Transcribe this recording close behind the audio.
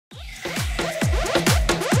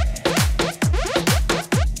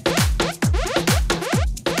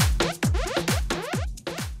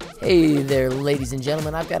Hey there, ladies and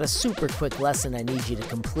gentlemen. I've got a super quick lesson I need you to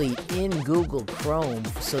complete in Google Chrome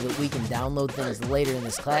so that we can download things later in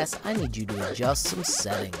this class. I need you to adjust some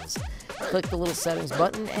settings. Click the little settings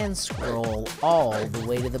button and scroll all the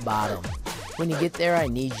way to the bottom. When you get there, I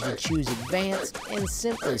need you to choose Advanced and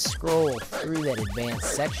simply scroll through that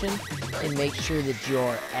Advanced section and make sure that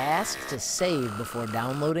your Ask to Save before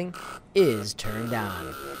downloading is turned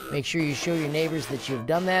on. Make sure you show your neighbors that you've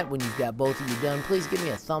done that. When you've got both of you done, please give me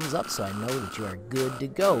a thumbs up so I know that you are good to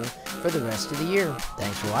go for the rest of the year.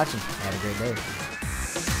 Thanks for watching. Have a great day.